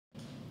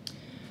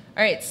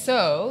All right,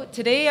 so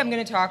today I'm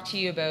going to talk to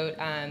you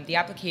about the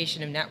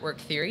application of network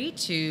theory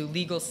to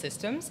legal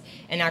systems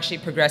and actually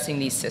progressing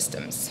these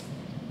systems.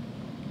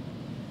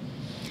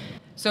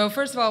 So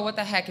first of all, what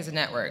the heck is a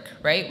network,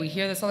 right? We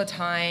hear this all the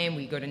time.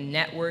 We go to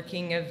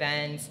networking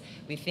events.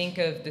 We think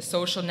of the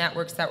social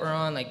networks that we're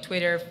on, like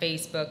Twitter,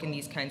 Facebook, and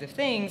these kinds of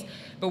things.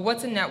 But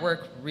what's a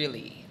network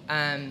really?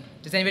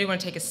 Does anybody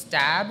want to take a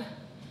stab?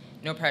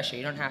 No pressure,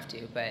 you don't have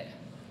to, but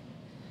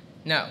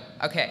no.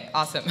 Okay,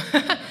 awesome.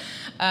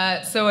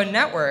 So a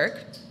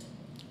network,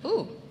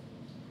 ooh.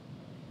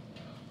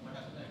 What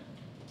happened there?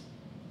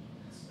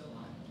 It's still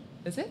on.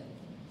 Is it?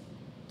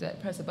 Did I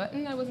press a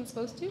button I wasn't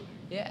supposed to?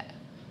 Yeah.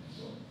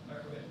 Cool.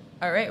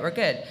 All right, we're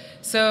good.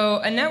 So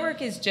a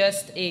network is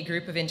just a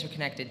group of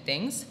interconnected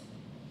things.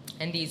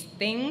 And these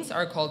things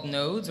are called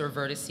nodes or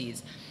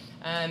vertices.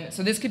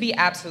 So this could be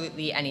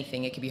absolutely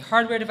anything. It could be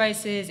hardware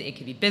devices, it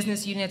could be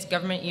business units,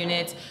 government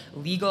units,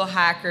 legal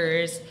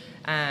hackers,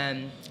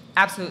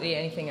 absolutely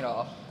anything at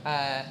all.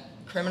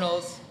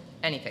 Criminals,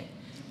 anything.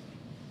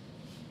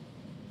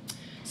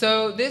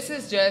 So this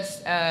is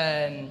just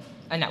a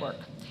network.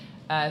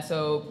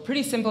 So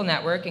pretty simple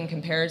network in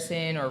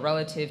comparison or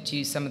relative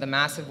to some of the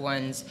massive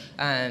ones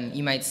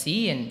you might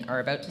see and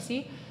are about to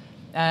see.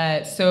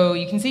 So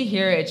you can see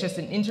here it's just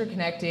an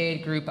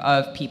interconnected group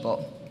of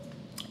people.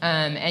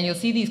 And you'll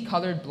see these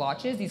colored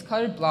blotches. These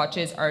colored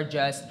blotches are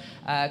just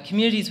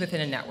communities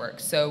within a network.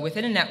 So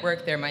within a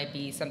network, there might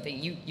be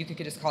something, you could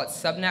just call it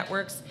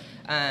subnetworks.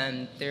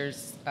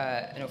 There's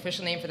an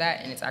official name for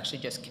that, and it's actually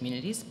just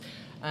communities.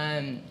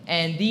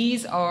 And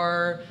these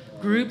are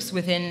groups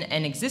within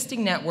an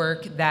existing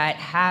network that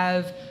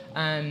have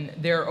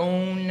their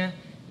own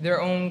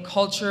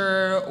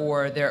culture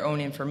or their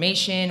own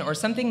information or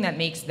something that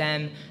makes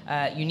them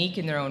unique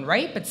in their own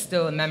right, but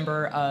still a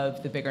member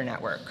of the bigger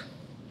network.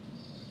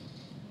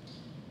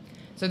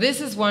 So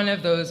this is one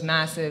of those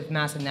massive,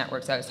 massive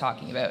networks I was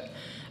talking about.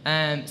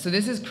 So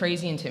this is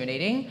crazy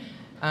intimidating.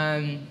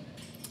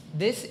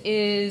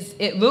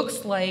 It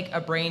looks like a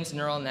brain's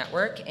neural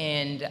network,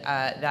 and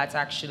that's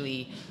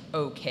actually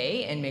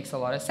okay and makes a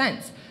lot of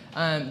sense.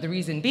 The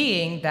reason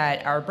being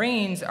that our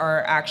brains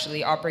are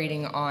actually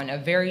operating on a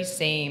very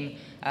same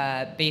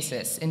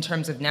basis in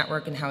terms of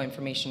network and how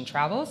information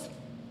travels.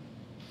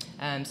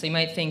 So you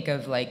might think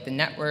of like the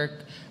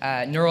network,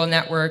 neural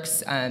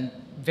networks,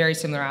 very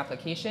similar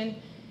application.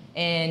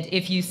 And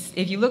if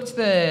you look to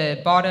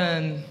the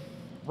bottom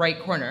right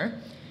corner,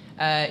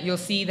 you'll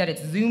see that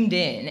it's zoomed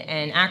in,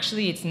 and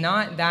actually it's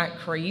not that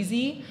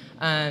crazy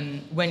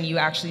when you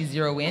actually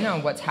zero in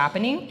on what's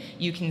happening.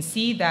 You can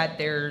see that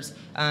there's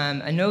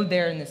a node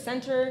there in the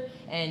center,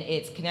 and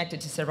it's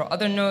connected to several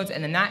other nodes,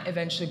 and then that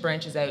eventually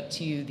branches out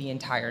to the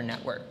entire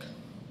network.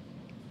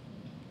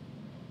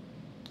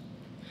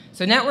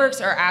 So networks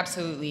are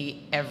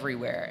absolutely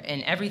everywhere,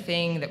 and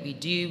everything that we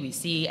do, we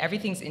see,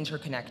 everything's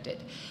interconnected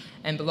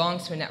and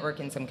belongs to a network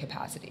in some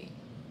capacity.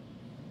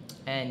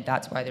 And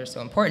that's why they're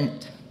so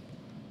important.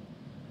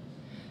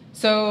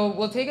 So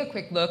we'll take a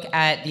quick look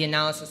at the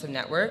analysis of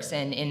networks,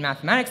 and in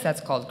mathematics that's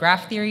called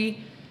graph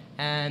theory.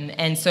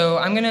 And so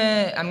I'm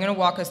gonna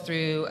walk us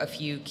through a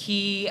few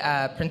key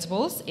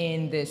principles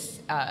in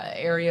this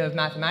area of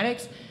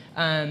mathematics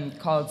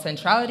called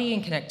centrality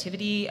and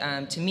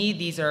connectivity. To me,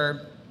 these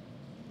are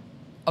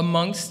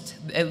amongst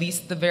at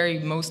least the very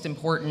most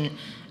important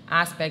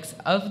aspects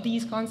of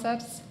these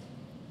concepts.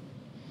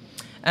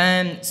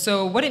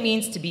 So what it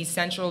means to be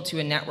central to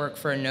a network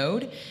for a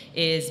node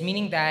is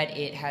meaning that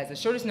it has the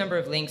shortest number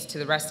of links to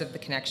the rest of the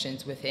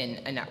connections within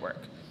a network.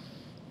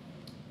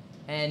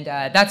 And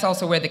that's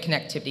also where the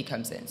connectivity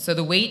comes in. So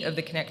the weight of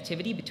the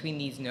connectivity between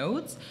these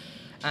nodes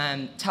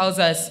tells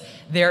us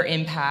their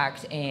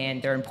impact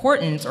and their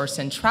importance or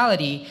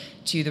centrality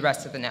to the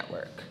rest of the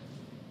network.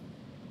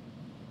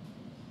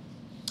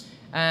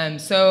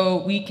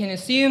 So we can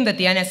assume that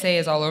the NSA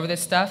is all over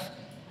this stuff.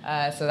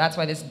 So that's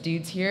why this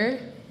dude's here.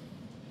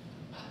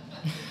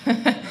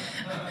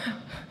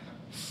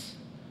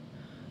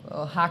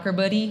 Little hacker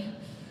buddy.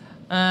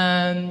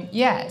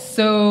 Yeah,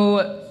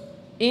 so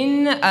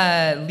in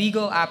a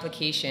legal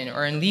application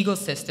or in legal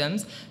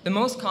systems, the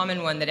most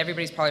common one that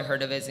everybody's probably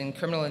heard of is in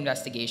criminal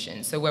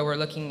investigation. So where we're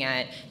looking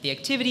at the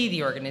activity,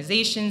 the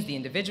organizations, the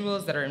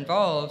individuals that are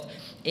involved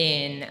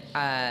in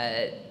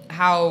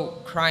how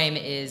crime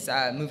is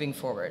moving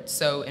forward.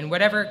 So in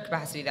whatever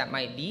capacity that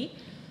might be.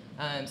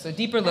 So a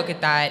deeper look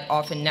at that,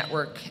 often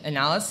network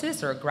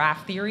analysis or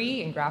graph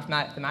theory and graph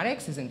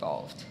mathematics is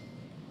involved.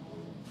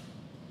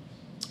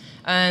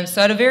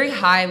 So at a very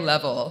high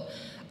level,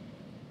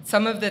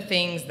 some of the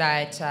things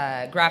that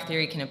graph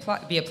theory can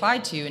be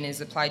applied to and is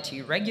applied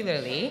to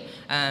regularly,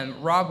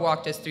 Rob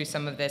walked us through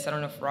some of this. I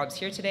don't know if Rob's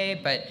here today,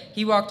 but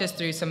he walked us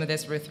through some of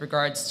this with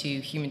regards to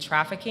human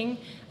trafficking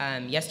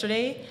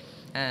yesterday.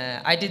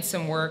 I did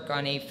some work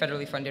on a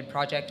federally funded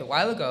project a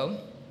while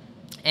ago.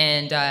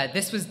 And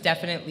this was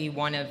definitely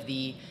one of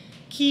the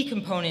key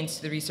components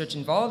to the research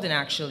involved in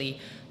actually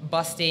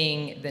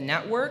busting the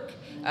network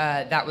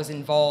that was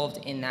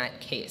involved in that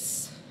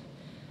case.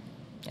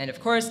 And of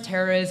course,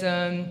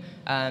 terrorism.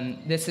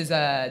 This is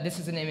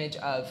an image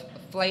of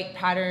flight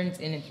patterns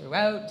in and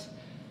throughout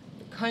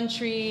the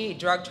country,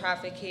 drug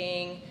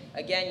trafficking.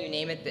 Again, you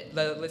name it,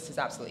 the list is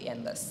absolutely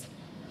endless.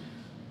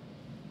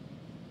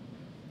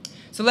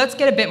 So let's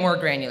get a bit more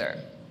granular.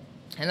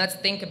 And let's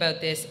think about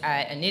this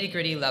at a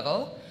nitty-gritty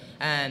level.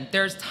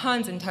 There's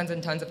tons and tons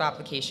and tons of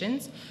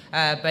applications,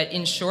 but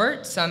in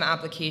short, some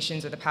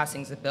applications are the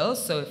passings of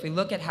bills. So if we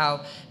look at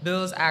how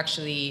bills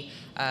actually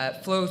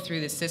flow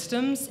through the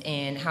systems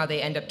and how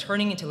they end up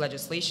turning into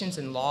legislations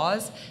and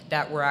laws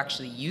that we're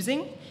actually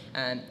using,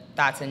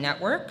 that's a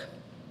network.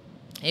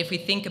 If we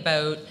think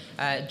about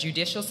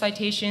judicial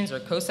citations or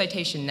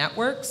co-citation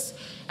networks,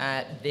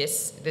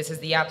 this is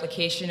the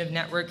application of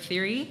network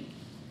theory.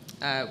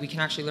 We can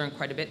actually learn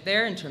quite a bit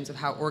there in terms of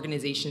how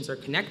organizations are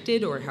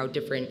connected or how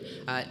different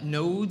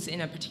nodes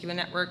in a particular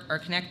network are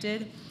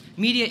connected.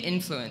 Media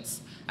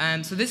influence.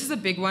 So this is a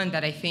big one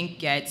that I think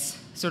gets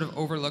sort of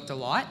overlooked a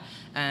lot.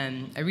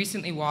 I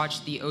recently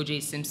watched the O.J.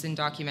 Simpson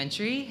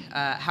documentary.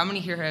 How many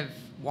here have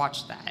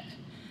watched that?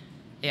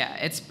 Yeah,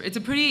 it's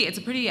a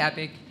pretty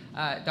epic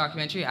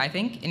documentary, I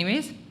think.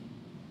 Anyways.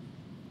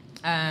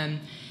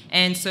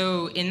 And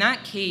so in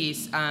that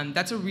case,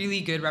 that's a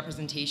really good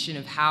representation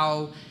of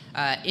how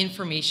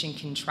information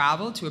can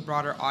travel to a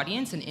broader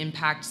audience and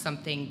impact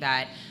something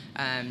that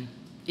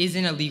is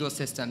in a legal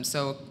system.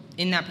 So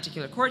in that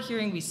particular court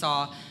hearing, we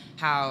saw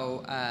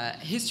how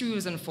history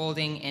was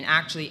unfolding and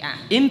actually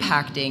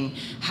impacting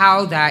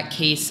how that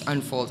case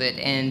unfolded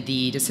and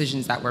the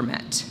decisions that were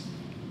met.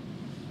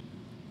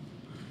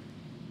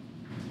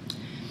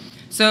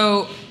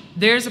 So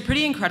there's a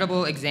pretty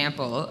incredible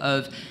example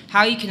of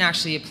how you can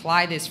actually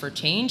apply this for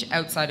change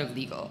outside of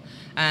legal.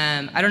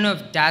 I don't know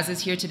if Daz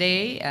is here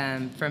today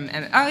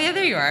oh yeah,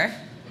 there you are.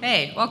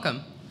 Hey,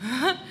 welcome.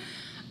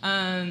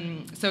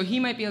 So he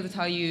might be able to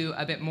tell you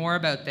a bit more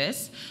about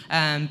this,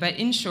 but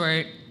in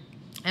short,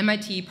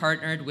 MIT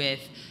partnered with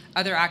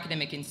other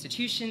academic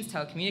institutions,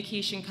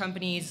 telecommunication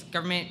companies,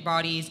 government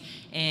bodies,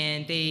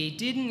 and they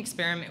did an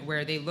experiment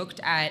where they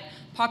looked at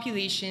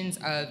populations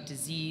of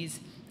disease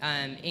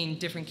in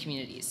different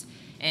communities.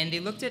 And they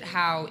looked at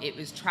how it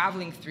was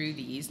traveling through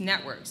these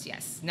networks.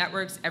 Yes,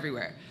 networks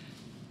everywhere.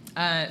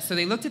 So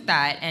they looked at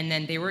that, and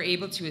then they were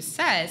able to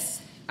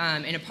assess,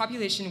 in a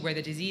population where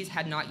the disease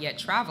had not yet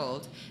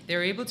traveled, they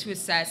were able to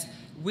assess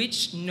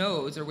which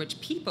nodes or which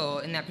people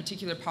in that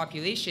particular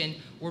population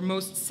were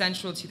most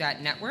central to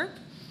that network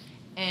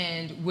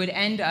and would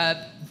end up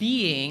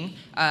being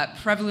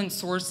prevalent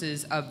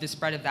sources of the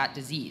spread of that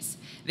disease.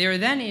 They were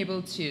then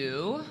able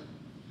to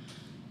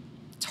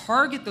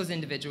target those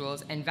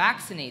individuals and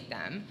vaccinate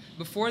them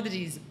before the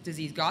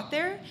disease got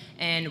there,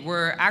 and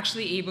were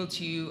actually able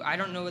to, I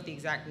don't know what the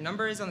exact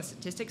number is on the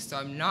statistics, so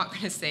I'm not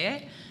going to say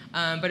it,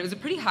 but it was a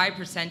pretty high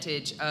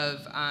percentage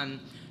of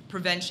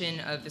prevention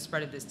of the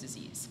spread of this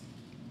disease.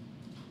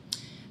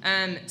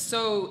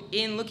 So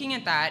in looking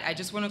at that, I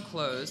just want to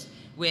close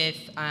with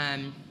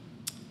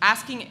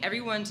asking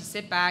everyone to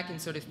sit back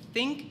and sort of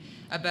think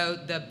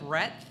about the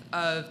breadth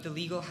of the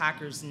legal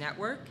hackers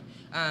network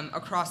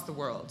across the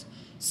world.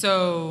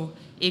 So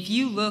if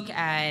you look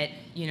at,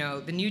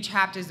 the new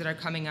chapters that are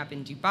coming up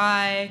in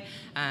Dubai,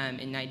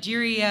 in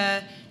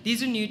Nigeria,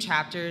 these are new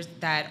chapters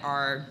that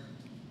are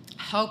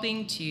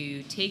helping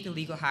to take the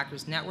legal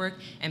hackers network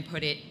and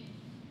put it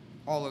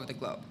all over the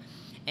globe.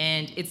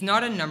 And it's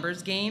not a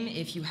numbers game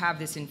if you have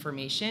this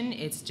information.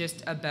 It's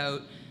just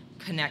about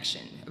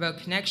connection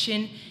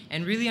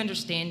and really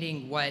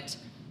understanding what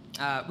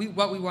we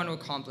want to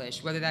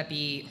accomplish, whether that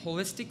be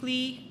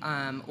holistically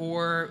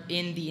or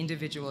in the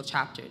individual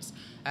chapters.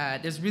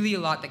 There's really a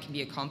lot that can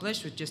be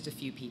accomplished with just a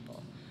few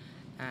people.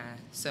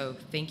 So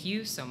thank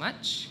you so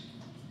much.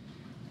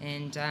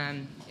 And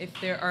if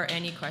there are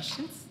any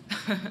questions,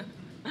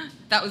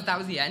 that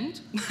was the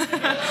end.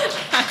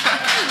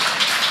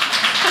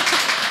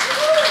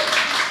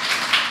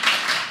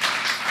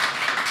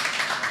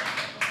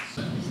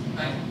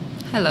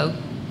 Hello.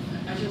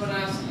 I just want to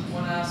ask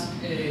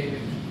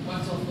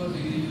what software do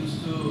you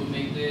use to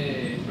make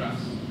the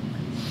graphs?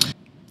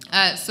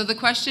 So the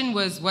question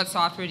was, what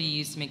software do you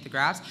use to make the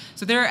graphs?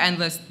 So there are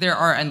endless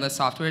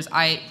softwares.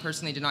 I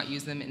personally did not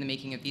use them in the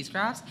making of these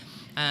graphs.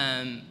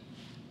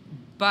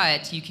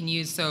 But you can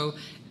use, a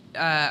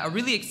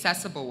really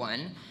accessible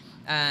one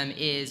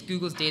is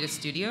Google's Data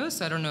Studio.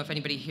 So I don't know if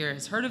anybody here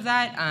has heard of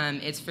that.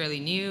 It's fairly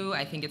new.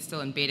 I think it's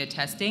still in beta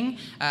testing,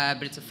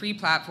 but it's a free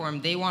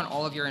platform. They want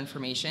all of your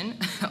information,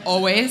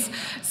 always.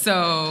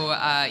 So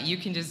you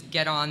can just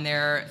get on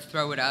there,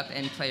 throw it up,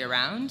 and play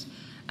around.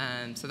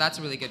 So that's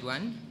a really good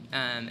one.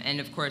 And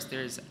of course,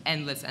 there's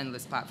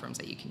endless platforms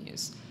that you can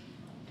use.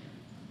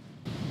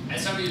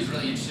 As somebody who's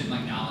really interested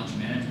in knowledge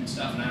management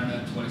stuff, and I don't know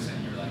to what extent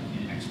you're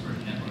an expert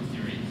in network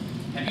theory,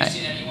 have you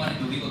seen anyone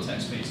in the legal tech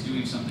space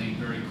doing something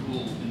very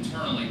cool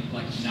internally,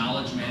 like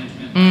knowledge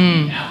management,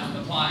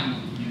 applying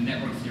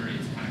network theory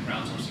to kind of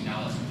crowdsourcing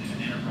knowledge within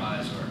an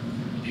enterprise or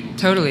legal?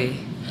 Totally.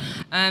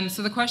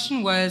 So the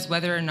question was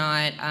whether or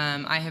not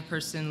I have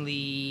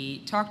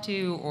personally talked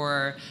to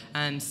or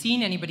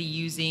seen anybody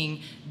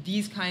using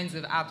these kinds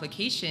of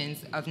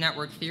applications of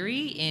network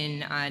theory in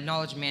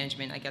knowledge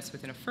management, I guess,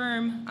 within a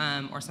firm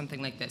or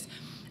something like this.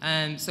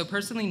 So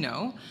personally,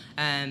 no,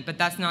 but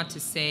that's not to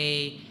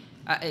say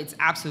it's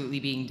absolutely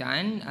being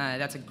done.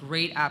 That's a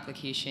great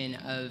application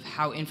of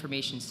how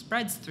information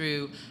spreads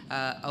through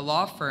a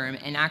law firm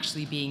and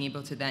actually being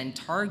able to then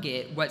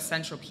target what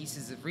central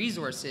pieces of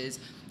resources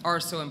are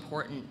so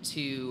important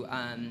to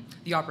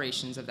the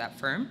operations of that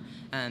firm.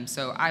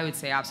 So I would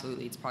say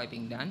absolutely it's probably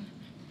being done.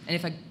 And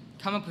if I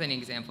come up with any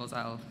examples,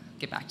 I'll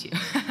get back to you.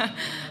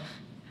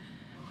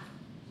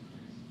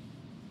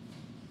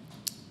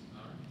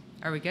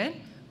 Are we good?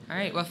 All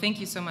right, well, thank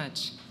you so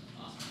much.